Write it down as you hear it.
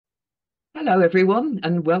Hello everyone,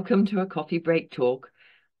 and welcome to a coffee break talk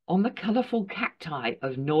on the colourful cacti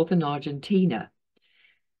of Northern Argentina.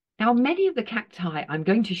 Now, many of the cacti I'm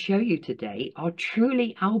going to show you today are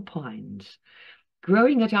truly alpines,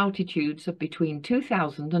 growing at altitudes of between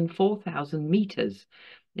 2,000 and 4,000 meters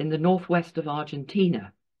in the northwest of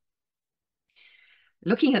Argentina.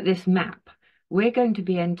 Looking at this map, we're going to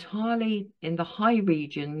be entirely in the high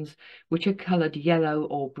regions which are coloured yellow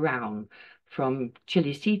or brown, from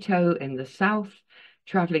Chilecito in the south,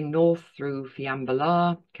 travelling north through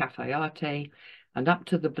Fiambalá, Cafayate, and up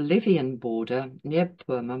to the Bolivian border near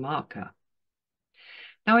Purmamarca.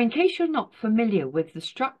 Now, in case you're not familiar with the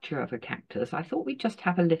structure of a cactus, I thought we'd just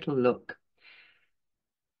have a little look.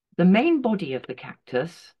 The main body of the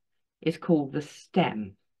cactus is called the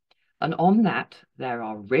stem, and on that there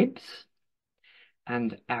are ribs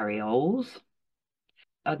and areoles.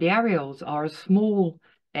 The areoles are a small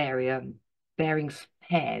area bearing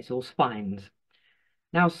hairs or spines.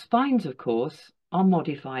 Now, spines, of course, are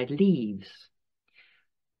modified leaves.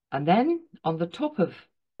 And then on the top of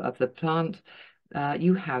the plant,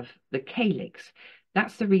 you have the calyx.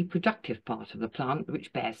 That's the reproductive part of the plant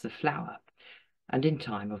which bears the flower. And in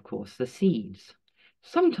time, of course, the seeds.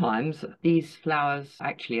 Sometimes these flowers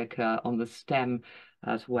actually occur on the stem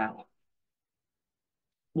as well.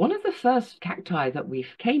 One of the first cacti that we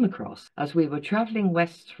came across as we were traveling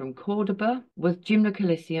west from Cordoba was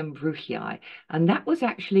Gymnocalycium bruchii, and that was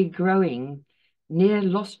actually growing near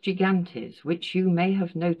Los Gigantes, which you may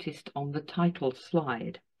have noticed on the title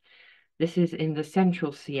slide. This is in the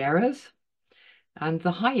Central Sierras, and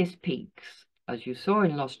the highest peaks, as you saw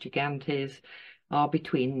in Los Gigantes, are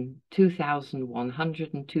between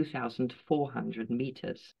 2,100 and 2,400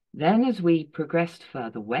 meters. Then as we progressed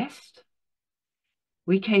further west,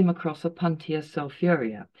 we came across Opuntia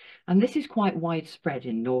sulfurea, and this is quite widespread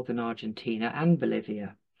in northern Argentina and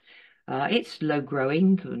Bolivia. It's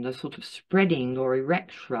low-growing and a sort of spreading or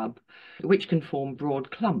erect shrub, which can form broad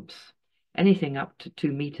clumps, anything up to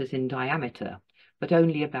 2 meters in diameter, but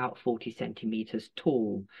only about 40 centimeters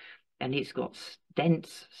tall, and it's got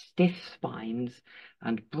dense, stiff spines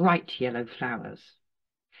and bright yellow flowers.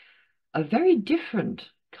 A very different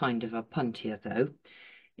kind of Opuntia, though,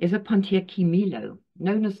 is Opuntia chimilo,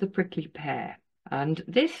 known as the prickly pear. And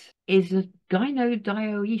this is a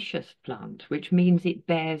gynodioecious plant, which means it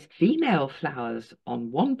bears female flowers on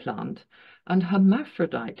one plant and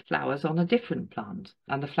hermaphrodite flowers on a different plant.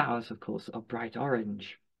 And the flowers, of course, are bright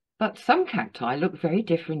orange. But some cacti look very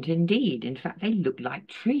different indeed. In fact, they look like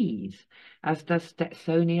trees, as does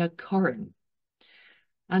Stetsonia corin.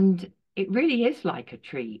 And it really is like a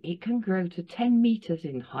tree. It can grow to 10 meters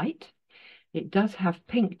in height. It does have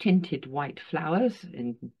pink tinted white flowers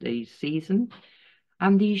in the season,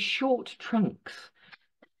 and these short trunks,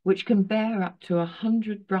 which can bear up to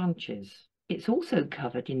 100 branches. It's also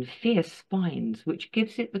covered in fierce spines, which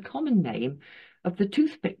gives it the common name of the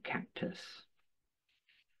toothpick cactus.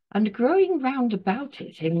 And growing round about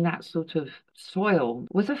it in that sort of soil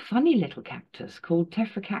was a funny little cactus called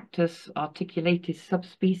Tephrocarpus articulatus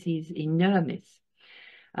subspecies inermis.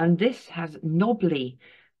 And this has knobbly,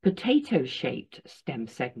 potato-shaped stem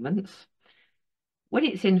segments. When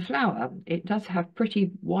it's in flower, it does have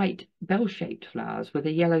pretty white bell-shaped flowers with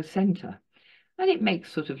a yellow center, and it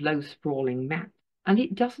makes sort of low sprawling mats. And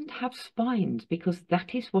it doesn't have spines because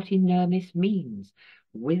that is what inermis means,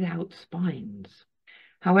 without spines.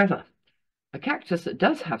 However, a cactus that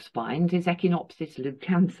does have spines is Echinopsis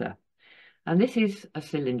leucantha, and this is a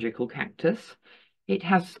cylindrical cactus. It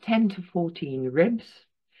has 10 to 14 ribs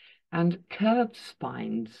and curved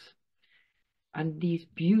spines and these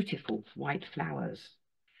beautiful white flowers.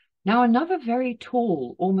 Now, another very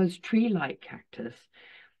tall, almost tree-like cactus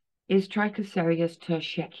is Trichocereus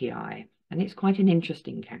terschekii, and it's quite an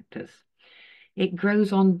interesting cactus. It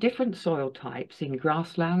grows on different soil types in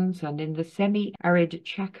grasslands and in the semi-arid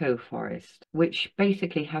Chaco forest, which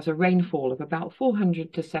basically has a rainfall of about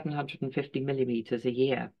 400 to 750 millimeters a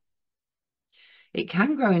year. It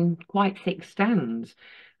can grow in quite thick stands,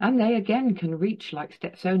 and they again can reach, like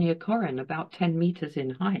Stetsonia corin, about 10 meters in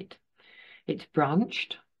height. It's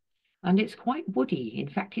branched, and it's quite woody. In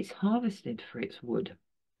fact, it's harvested for its wood.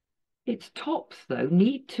 Its tops, though,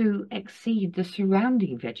 need to exceed the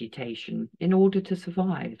surrounding vegetation in order to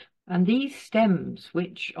survive. And these stems,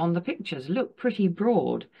 which on the pictures look pretty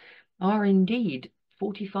broad, are indeed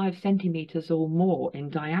 45 centimeters or more in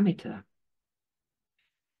diameter.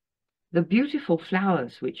 The beautiful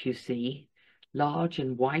flowers which you see, large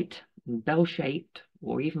and white and bell-shaped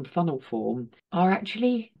or even funnel form, are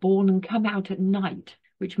actually born and come out at night,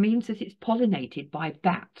 which means that it's pollinated by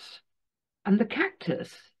bats. And the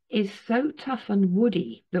cactus is so tough and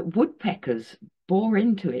woody that woodpeckers bore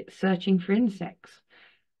into it searching for insects.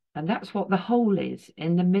 And that's what the hole is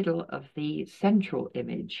in the middle of the central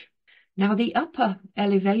image. Now, the upper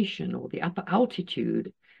elevation or the upper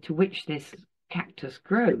altitude to which this cactus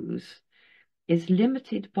grows is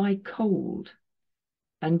limited by cold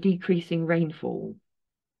and decreasing rainfall.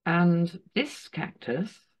 And this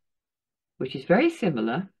cactus, which is very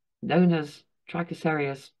similar, known as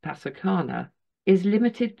Trichocereus passacana, is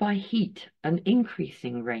limited by heat and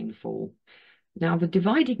increasing rainfall. Now, the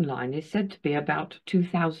dividing line is said to be about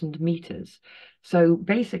 2,000 meters. So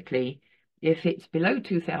basically, if it's below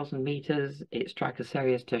 2,000 meters, it's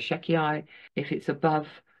Trichocereus terschekii. If it's above,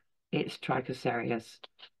 it's Trichocereus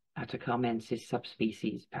atacamensis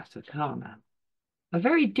subspecies passacana. A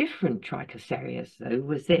very different Trichocereus, though,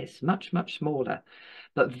 was this, much, much smaller,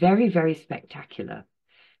 but very, very spectacular,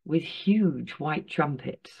 with huge white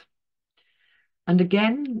trumpets. And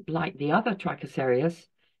again, like the other Trichocereus,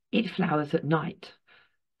 it flowers at night.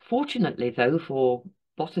 Fortunately, though, for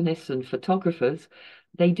botanists and photographers,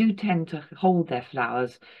 they do tend to hold their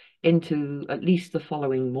flowers into at least the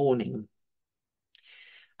following morning.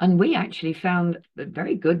 And we actually found a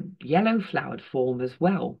very good yellow flowered form as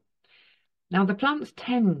well. Now, the plants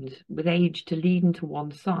tend with age to lean to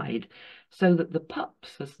one side, so that the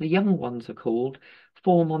pups, as the young ones are called,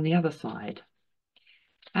 form on the other side.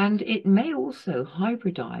 And it may also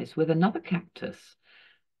hybridize with another cactus,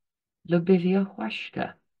 Lobivia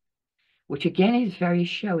huasca, which again is very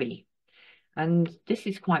showy. And this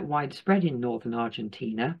is quite widespread in northern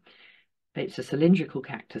Argentina. It's a cylindrical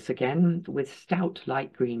cactus again, with stout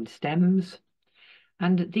light green stems.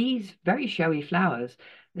 And these very showy flowers,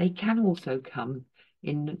 they can also come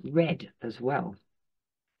in red as well.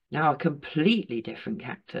 Now, a completely different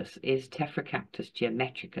cactus is Tephrocactus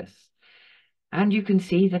geometricus. And you can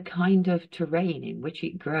see the kind of terrain in which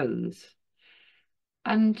it grows.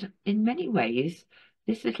 And in many ways,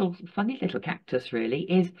 this little funny little cactus really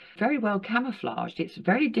is very well camouflaged. It's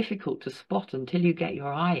very difficult to spot until you get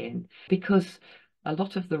your eye in, because a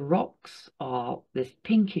lot of the rocks are this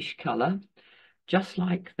pinkish color, just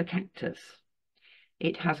like the cactus.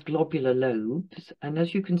 It has globular lobes, and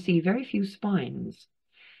as you can see, very few spines.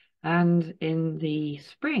 And in the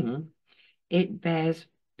spring, it bears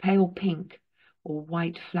pale pink or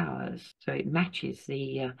white flowers, so it matches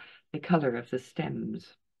the color of the stems.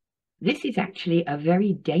 This is actually a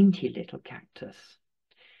very dainty little cactus.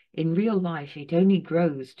 In real life, it only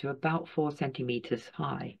grows to about 4 centimeters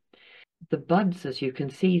high. The buds, as you can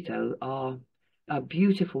see, though, are a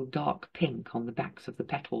beautiful dark pink on the backs of the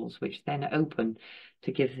petals, which then open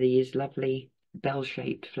to give these lovely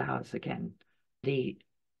bell-shaped flowers again. The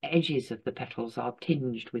edges of the petals are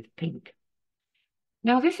tinged with pink.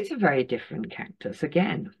 Now, this is a very different cactus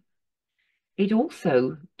again. It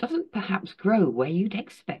also doesn't perhaps grow where you'd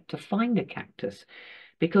expect to find a cactus,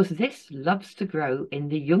 because this loves to grow in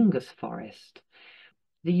the Jungus forest.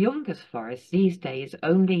 The Jungus forest these days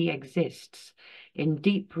only exists in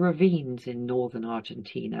deep ravines in northern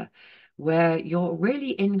Argentina, where you're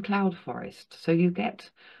really in cloud forest, so you get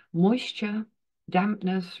moisture,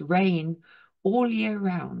 dampness, rain all year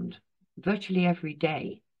round, virtually every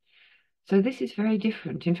day. So this is very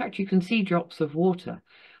different. In fact, you can see drops of water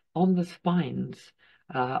on the spines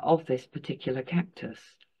of this particular cactus.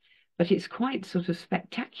 But it's quite sort of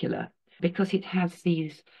spectacular because it has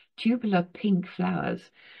these tubular pink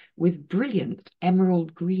flowers with brilliant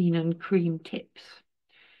emerald green and cream tips.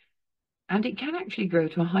 And it can actually grow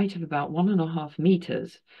to a height of about 1.5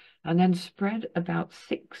 meters and then spread about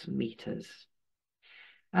 6 meters.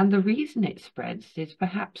 And the reason it spreads is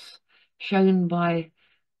perhaps shown by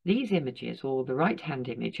these images, or the right-hand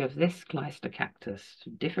image of this clyster cactus,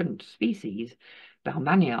 different species,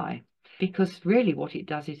 Baumannii, because really what it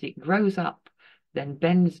does is it grows up, then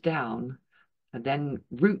bends down, and then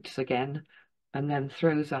roots again, and then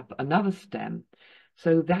throws up another stem.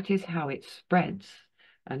 So that is how it spreads,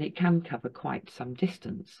 and it can cover quite some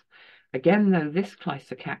distance. Again, though, this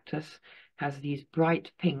clyster cactus has these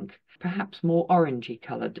bright pink, perhaps more orangey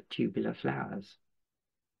coloured tubular flowers.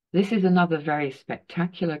 This is another very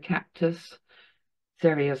spectacular cactus,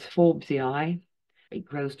 Cereus forbesii. It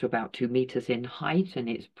grows to about 2 meters in height, and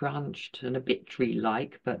it's branched and a bit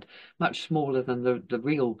tree-like, but much smaller than the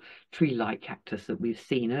real tree-like cactus that we've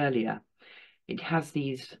seen earlier. It has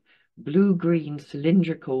these blue-green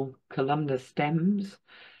cylindrical columnar stems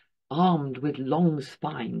armed with long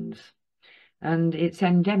spines, and it's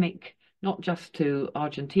endemic not just to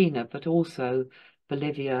Argentina, but also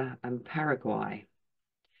Bolivia and Paraguay.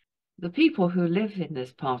 The people who live in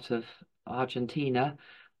this part of Argentina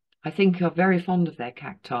I think, are very fond of their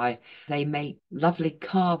cacti. They make lovely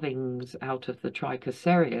carvings out of the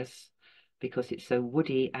Trichocereus because it's so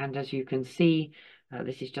woody. And as you can see,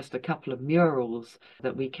 this is just a couple of murals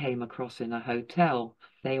that we came across in a hotel.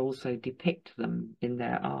 They also depict them in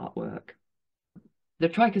their artwork. The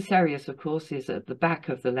Trichocereus, of course, is at the back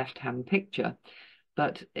of the left-hand picture,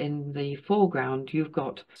 but in the foreground, you've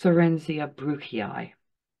got Sorensia bruchii.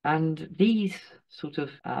 And these sort of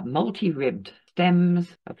multi-ribbed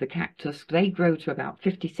stems of the cactus, they grow to about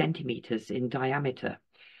 50 centimeters in diameter.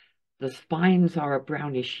 The spines are a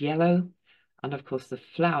brownish yellow, and of course the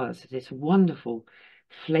flowers, this wonderful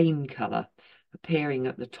flame color appearing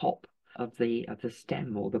at the top of the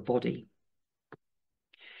stem or the body.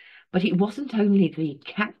 But it wasn't only the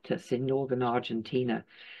cactus in northern Argentina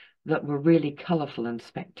that were really colourful and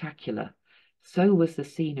spectacular. So was the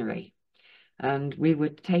scenery. And we were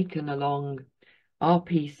taken along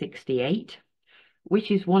RP68,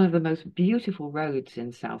 which is one of the most beautiful roads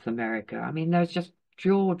in South America. I mean, there's just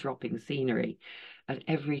jaw-dropping scenery at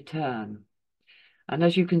every turn. And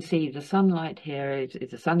as you can see, the sunlight here,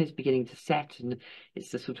 the sun is beginning to set, and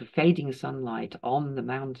it's the sort of fading sunlight on the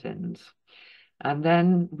mountains. And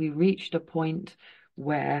then we reached a point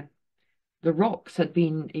where the rocks had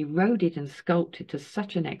been eroded and sculpted to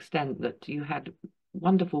such an extent that you had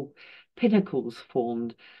wonderful pinnacles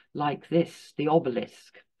formed like this, the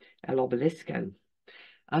obelisk, El Obelisco.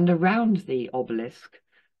 And around the obelisk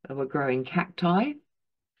were growing cacti,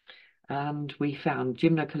 and we found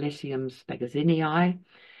Gymnocalycium spegazinii,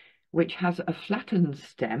 which has a flattened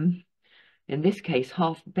stem, in this case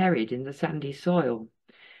half buried in the sandy soil.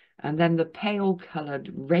 And then the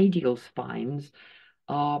pale-coloured radial spines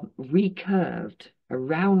are recurved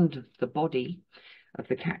around the body of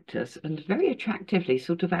the cactus and very attractively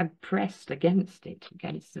sort of pressed against it,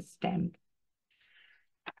 against the stem.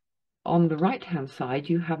 On the right-hand side,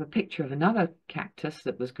 you have a picture of another cactus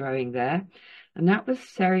that was growing there, and that was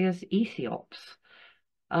Cereus aethiops.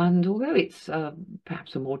 And although it's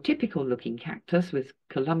perhaps a more typical looking cactus with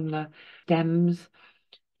columnar stems,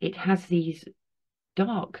 it has these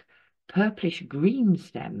dark purplish green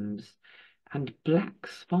stems and black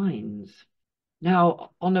spines.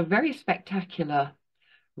 Now, on a very spectacular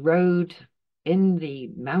road in the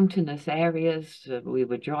mountainous areas, we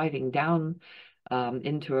were driving down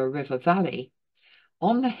into a river valley.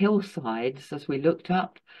 On the hillsides, as we looked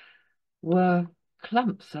up, were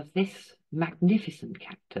clumps of this magnificent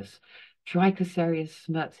cactus, Trichocereus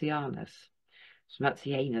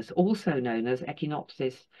smirzianus, also known as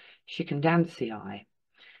Echinopsis chicondancii.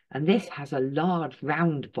 And this has a large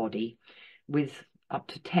round body with up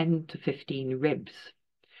to 10 to 15 ribs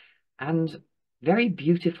and very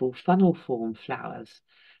beautiful funnel form flowers,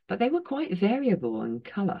 but they were quite variable in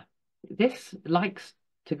colour. This likes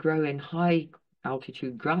to grow in high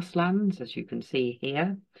altitude grasslands, as you can see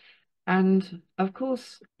here. And of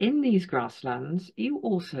course, in these grasslands, you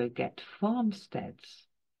also get farmsteads.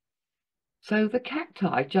 So the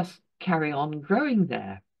cacti just carry on growing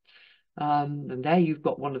there. And there you've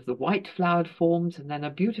got one of the white flowered forms and then a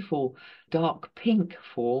beautiful dark pink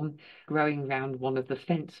form growing round one of the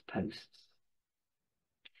fence posts.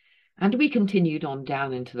 And we continued on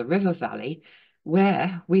down into the river valley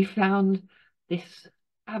where we found this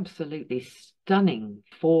absolutely stunning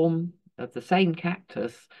form of the same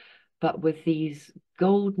cactus, but with these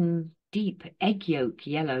golden, deep egg yolk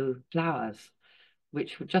yellow flowers,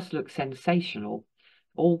 which would just look sensational,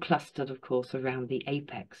 all clustered, of course, around the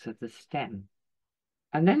apex of the stem.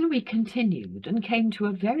 And then we continued and came to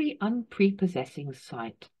a very unprepossessing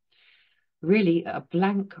sight, really a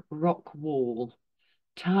blank rock wall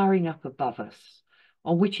towering up above us,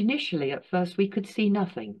 on which initially at first we could see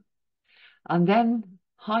nothing. And then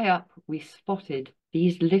high up we spotted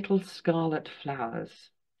these little scarlet flowers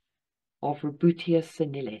of Rubutia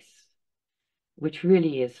senilis, which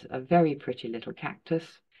really is a very pretty little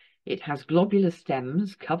cactus. It has globular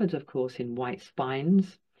stems, covered, of course, in white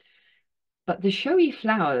spines, but the showy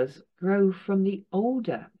flowers grow from the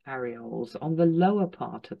older areoles on the lower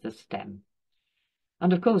part of the stem.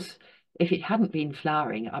 And of course, if it hadn't been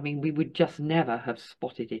flowering, I mean, we would just never have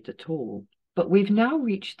spotted it at all. But we've now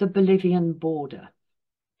reached the Bolivian border.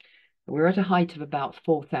 We're at a height of about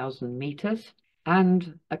 4,000 meters,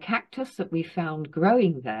 and a cactus that we found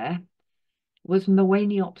growing there was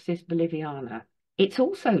Moeniopsis boliviana. It's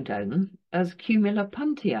also known as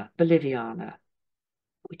Cumulopuntia boliviana,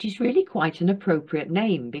 which is really quite an appropriate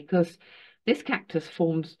name because this cactus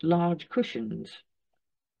forms large cushions.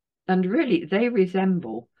 And really, they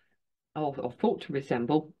resemble, or thought to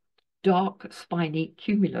resemble, dark, spiny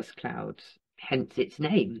cumulus clouds, hence its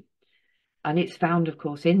name. And it's found, of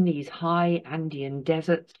course, in these high Andean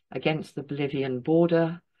deserts against the Bolivian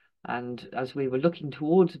border. And as we were looking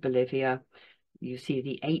towards Bolivia, you see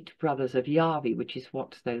the 8 Brothers of Yavi, which is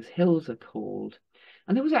what those hills are called.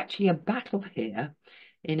 And there was actually a battle here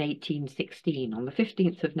in 1816 on the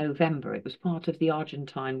 15th of November. It was part of the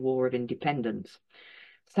Argentine War of Independence.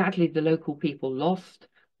 Sadly, the local people lost,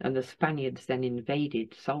 and the Spaniards then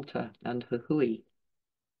invaded Salta and Jujuy.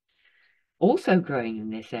 Also growing in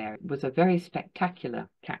this area was a very spectacular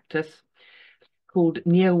cactus called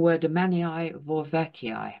Neowerdemanii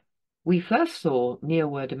vorwerkii. We first saw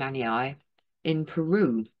Neowerdemanii in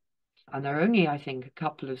Peru, and there are only, I think, a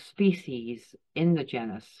couple of species in the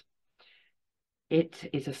genus. It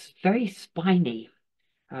is a very spiny,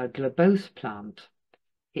 globose plant.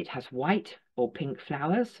 It has white or pink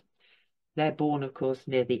flowers. They're borne, of course,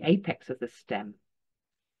 near the apex of the stem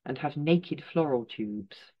and have naked floral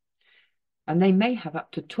tubes. And they may have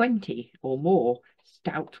up to 20 or more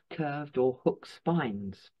stout, curved or hooked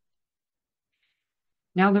spines.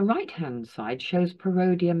 Now the right-hand side shows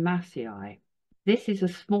Parodium massii. This is a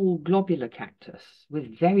small globular cactus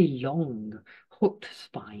with very long, hooked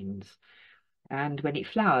spines. And when it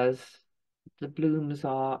flowers, the blooms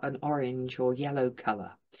are an orange or yellow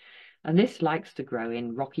colour. And this likes to grow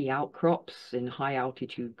in rocky outcrops, in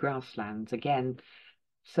high-altitude grasslands, again,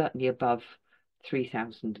 certainly above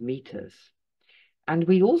 3,000 meters. And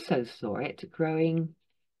we also saw it growing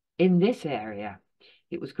in this area.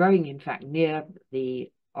 It was growing, in fact, near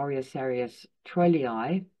the Oreoscereus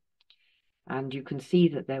troilii, and you can see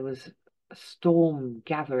that there was a storm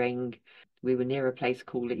gathering. We were near a place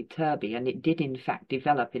called Iturbi, and it did, in fact,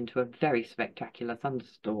 develop into a very spectacular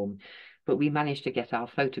thunderstorm, but we managed to get our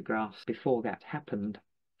photographs before that happened.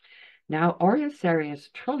 Now, Oreoscereus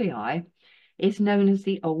troilii is known as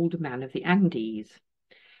the Old Man of the Andes,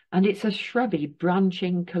 and it's a shrubby,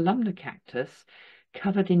 branching columnar cactus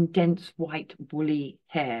covered in dense white woolly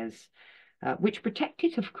hairs, which protect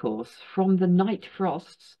it, of course, from the night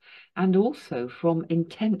frosts and also from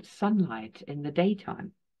intense sunlight in the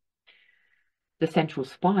daytime. The central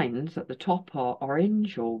spines at the top are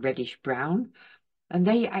orange or reddish-brown, and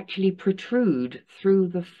they actually protrude through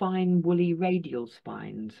the fine woolly radial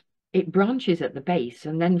spines. It branches at the base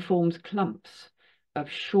and then forms clumps of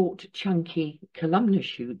short, chunky columnar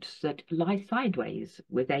shoots that lie sideways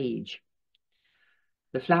with age.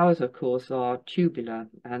 The flowers, of course, are tubular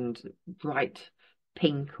and bright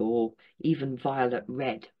pink or even violet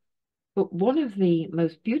red. But one of the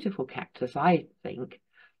most beautiful cactus, I think,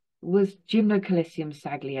 was Gymnocalycium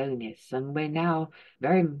saglionis, and we're now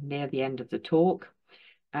very near the end of the talk.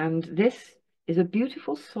 And this is a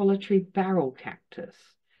beautiful solitary barrel cactus,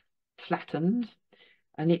 flattened,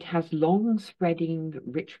 and it has long spreading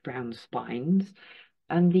rich brown spines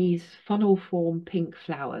and these funnel form pink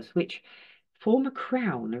flowers which form a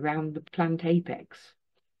crown around the plant apex,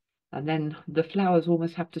 and then the flowers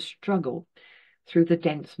almost have to struggle through the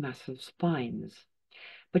dense mass of spines.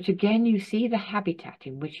 But again, you see the habitat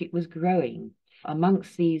in which it was growing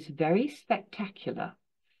amongst these very spectacular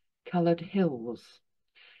coloured hills.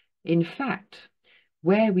 In fact,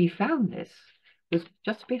 where we found this was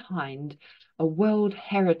just behind a World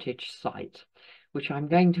Heritage Site, which I'm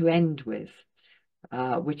going to end with,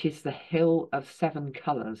 which is the Hill of Seven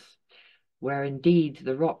Colours, where indeed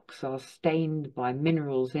the rocks are stained by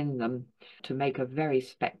minerals in them to make a very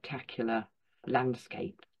spectacular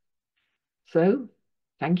landscape. So,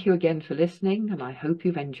 thank you again for listening, and I hope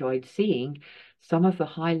you've enjoyed seeing some of the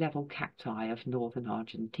high-level cacti of Northern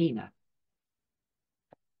Argentina.